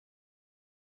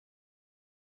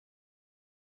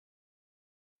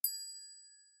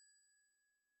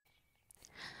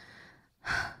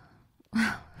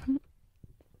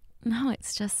No,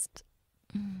 it's just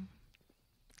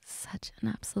such an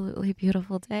absolutely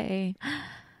beautiful day.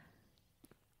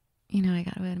 You know, I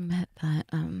gotta admit that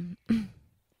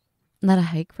that a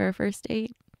hike for a first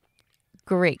date,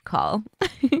 great call.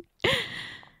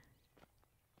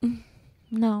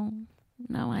 No,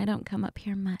 no, I don't come up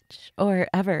here much or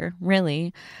ever,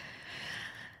 really.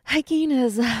 Hiking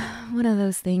is one of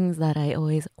those things that I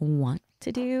always want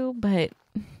to do, but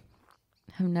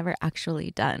have never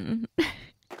actually done.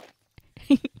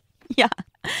 Yeah.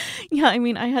 Yeah, I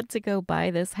mean, I had to go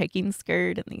buy this hiking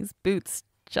skirt and these boots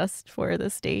just for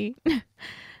this date.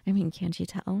 I mean, can't you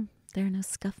tell? There are no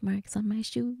scuff marks on my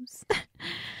shoes.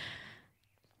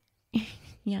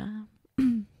 Yeah.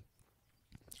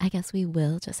 I guess we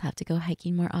will just have to go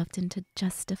hiking more often to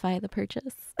justify the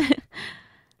purchase.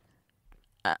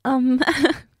 um,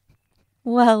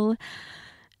 well,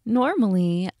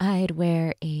 normally I'd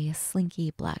wear a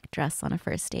slinky black dress on a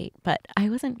first date, but I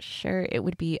wasn't sure it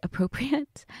would be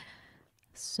appropriate.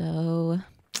 So,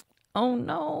 oh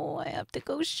no, I have to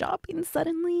go shopping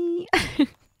suddenly.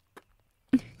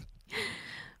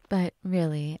 But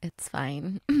really, it's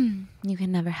fine. You can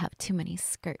never have too many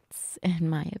skirts, in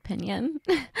my opinion.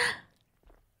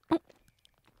 Oh,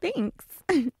 thanks.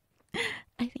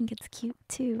 I think it's cute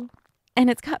too. And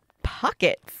it's got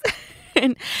pockets.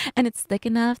 and it's thick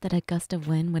enough that a gust of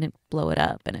wind wouldn't blow it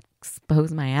up and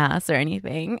expose my ass or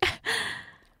anything.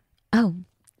 Oh,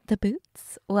 the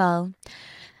boots? Well,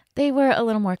 they were a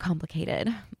little more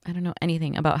complicated. I don't know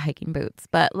anything about hiking boots,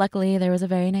 but luckily there was a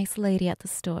very nice lady at the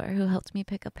store who helped me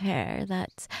pick a pair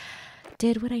that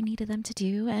did what I needed them to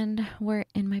do and were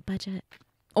in my budget.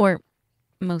 Or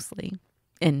mostly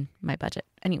in my budget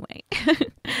anyway.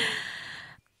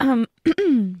 um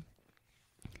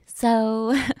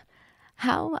so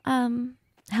how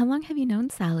long have you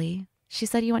known Sally? She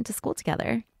said you went to school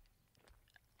together.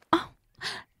 Oh,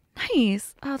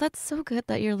 nice. Oh, that's so good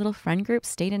that your little friend group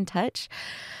stayed in touch.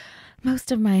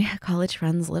 Most of my college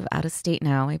friends live out of state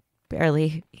now. I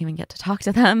barely even get to talk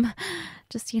to them.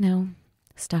 Just,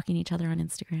 stalking each other on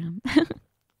Instagram.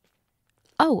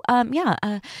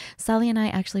 Sally and I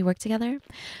actually work together.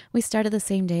 We started the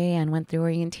same day and went through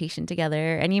orientation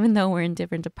together. And even though we're in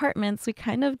different departments, we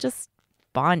kind of just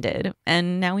bonded.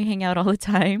 And now we hang out all the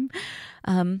time.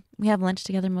 We have lunch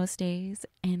together most days.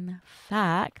 In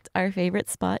fact, our favorite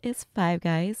spot is Five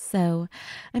Guys. So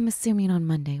I'm assuming on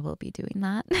Monday we'll be doing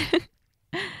that.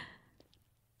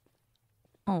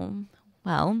 Oh,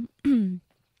 well,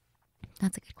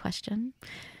 that's a good question.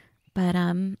 But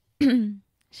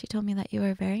she told me that you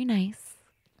were very nice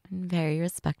and very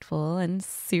respectful and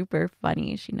super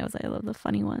funny. She knows I love the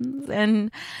funny ones.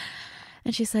 And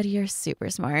she said you're super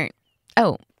smart.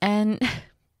 Oh, and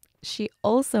she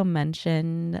also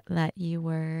mentioned that you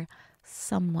were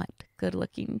somewhat good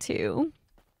looking too.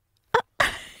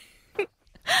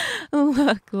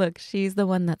 Look, she's the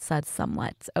one that said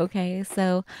somewhat, okay?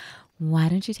 So why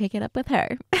don't you take it up with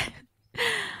her?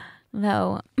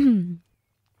 Though,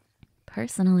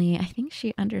 personally, I think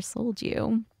she undersold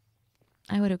you.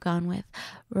 I would have gone with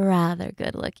rather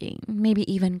good looking, maybe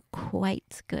even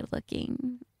quite good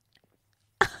looking.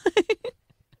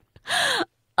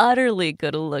 Utterly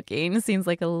good looking seems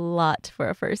like a lot for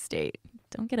a first date.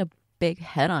 Don't get a big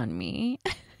head on me.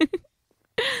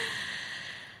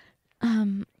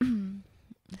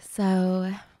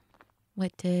 So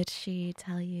what did she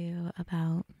tell you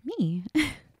about me?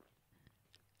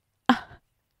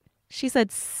 She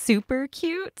said super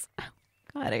cute.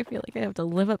 God, I feel like I have to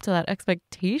live up to that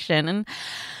expectation.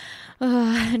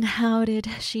 And how did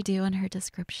she do in her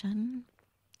description?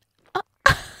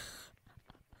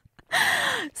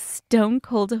 Stone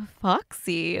cold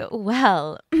foxy.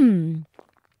 Well,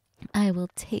 I will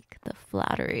take the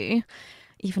flattery,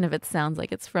 even if it sounds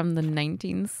like it's from the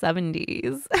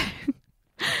 1970s.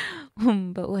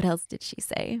 But what else did she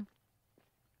say?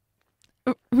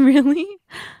 Really?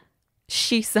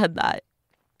 She said that.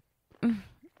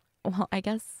 Well, I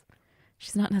guess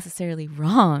she's not necessarily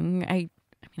wrong. I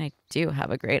mean, I do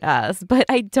have a great ass, but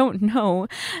I don't know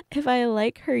if I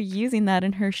like her using that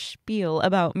in her spiel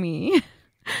about me.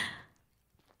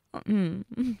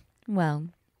 Well,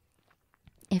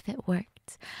 if it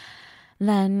worked,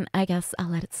 then I guess I'll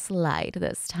let it slide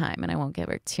this time and I won't give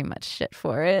her too much shit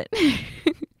for it.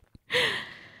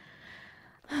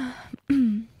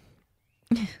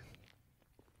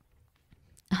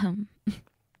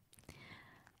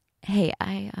 Hey,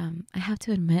 I have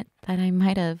to admit that I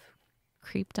might have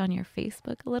creeped on your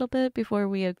Facebook a little bit before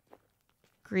we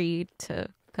agreed to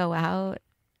go out.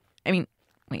 I mean,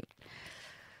 wait.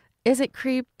 Is it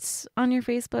creeped on your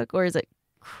Facebook or is it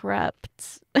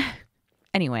crept?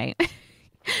 Anyway,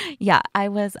 yeah, I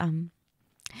was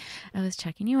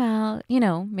checking you out,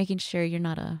 making sure you're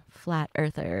not a flat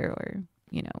earther or,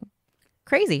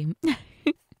 crazy.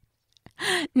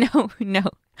 No, no,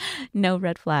 no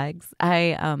red flags.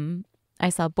 I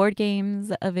saw board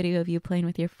games, a video of you playing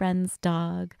with your friend's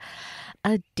dog,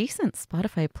 a decent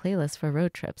Spotify playlist for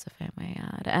road trips, if I may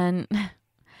add, and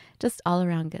just all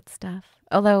around good stuff.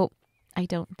 Although I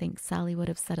don't think Sally would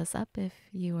have set us up if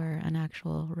you were an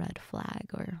actual red flag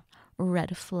or red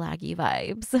flaggy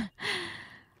vibes.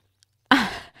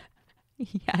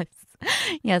 Yes.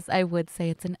 Yes, I would say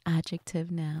it's an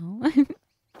adjective now.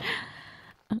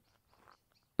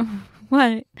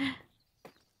 What?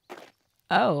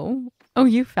 Oh,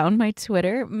 you found my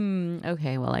Twitter?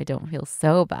 Okay, well, I don't feel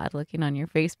so bad looking on your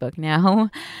Facebook now.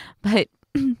 But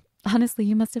honestly,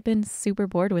 you must have been super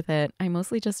bored with it. I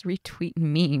mostly just retweet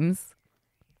memes.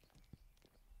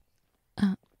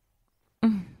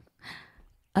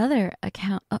 Other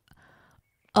account.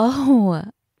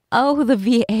 The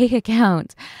VA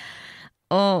account.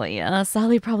 Oh, yeah.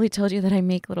 Sally probably told you that I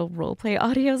make little roleplay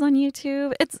audios on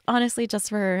YouTube. It's honestly just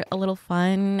for a little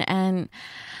fun and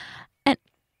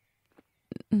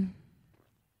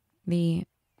the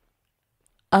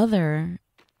other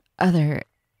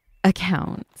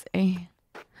account.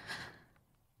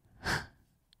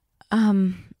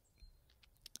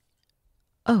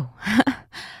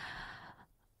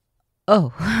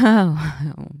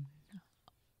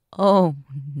 Oh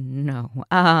no.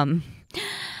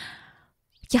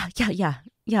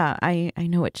 Yeah. I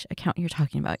know which account you're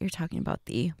talking about. You're talking about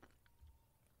the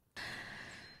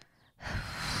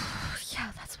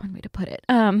yeah, that's one way to put it.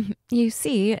 You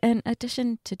see, in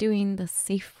addition to doing the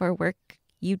safe for work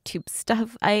YouTube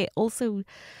stuff, I also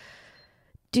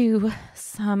do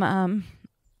some well,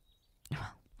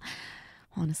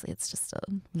 honestly, it's just a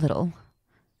little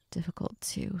difficult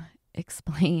to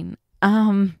explain.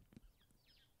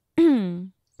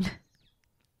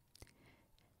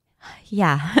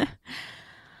 Yeah.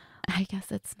 I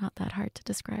guess it's not that hard to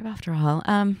describe after all.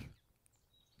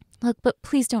 Look, but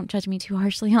please don't judge me too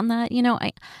harshly on that.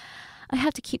 I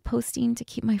have to keep posting to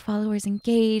keep my followers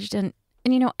engaged and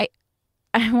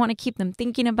I want to keep them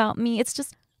thinking about me. It's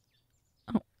just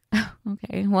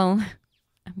okay, well,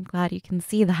 I'm glad you can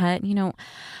see that. I'm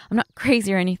not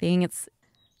crazy or anything. It's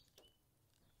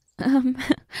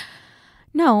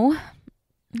no,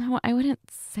 I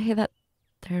wouldn't say that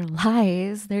they're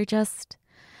lies. They're just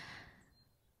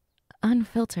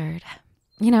unfiltered.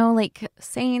 Like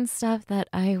saying stuff that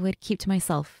I would keep to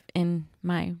myself in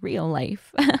my real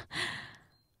life.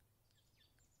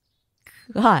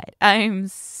 God, I'm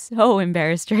so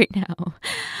embarrassed right now.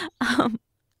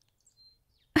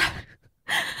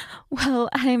 Well,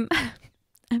 I'm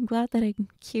glad that I'm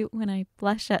cute when I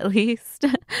blush at least.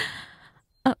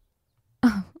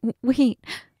 Wait,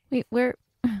 where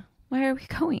are we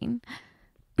going?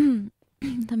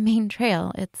 The main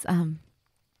trail. It's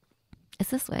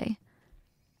this way.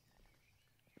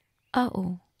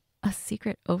 Oh, a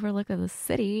secret overlook of the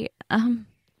city.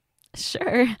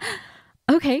 Sure.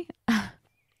 Okay.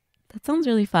 That sounds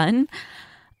really fun.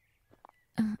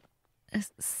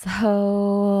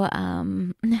 So,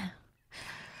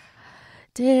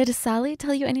 did Sally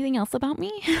tell you anything else about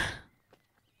me?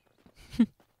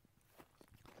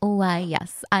 Why,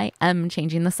 yes, I am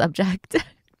changing the subject.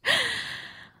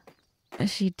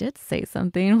 She did say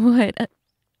something. What?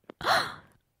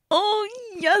 Oh,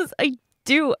 yes, I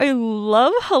do. I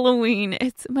love Halloween.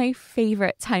 It's my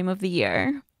favorite time of the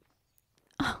year.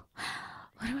 Oh,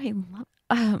 what do I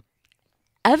love?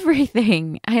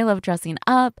 Everything. I love dressing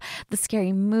up, the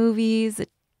scary movies,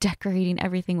 decorating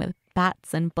everything with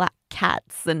bats and black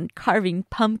cats and carving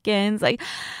pumpkins.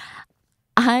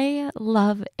 I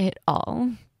love it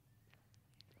all.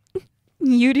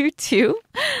 You do too?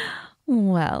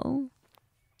 Well,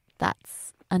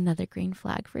 that's another green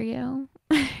flag for you.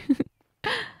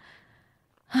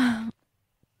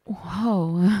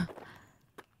 Whoa.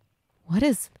 What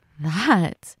is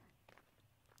that?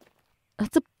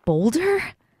 That's a boulder?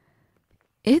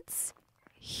 It's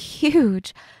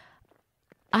huge.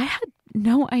 I had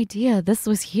no idea this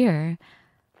was here.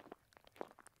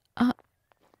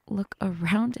 Look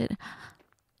around it.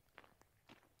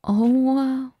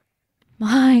 Oh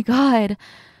my God.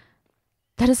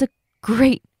 That is a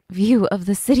great view of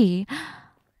the city.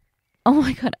 Oh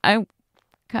my God. I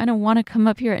kind of want to come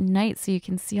up here at night so you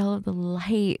can see all of the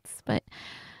lights, but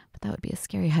that would be a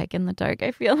scary hike in the dark,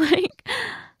 I feel like.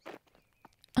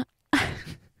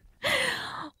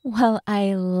 Well,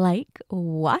 I like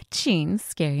watching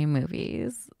scary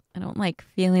movies. I don't like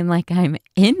feeling like I'm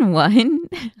in one.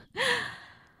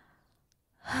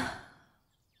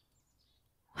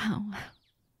 Wow.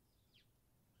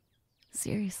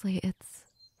 Seriously, it's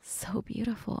so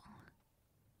beautiful.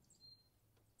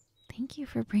 Thank you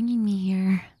for bringing me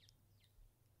here.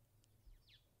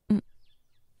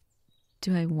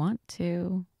 Do I want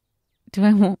to? Do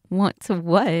I want to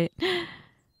what?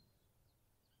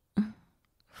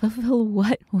 Fulfill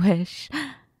what wish?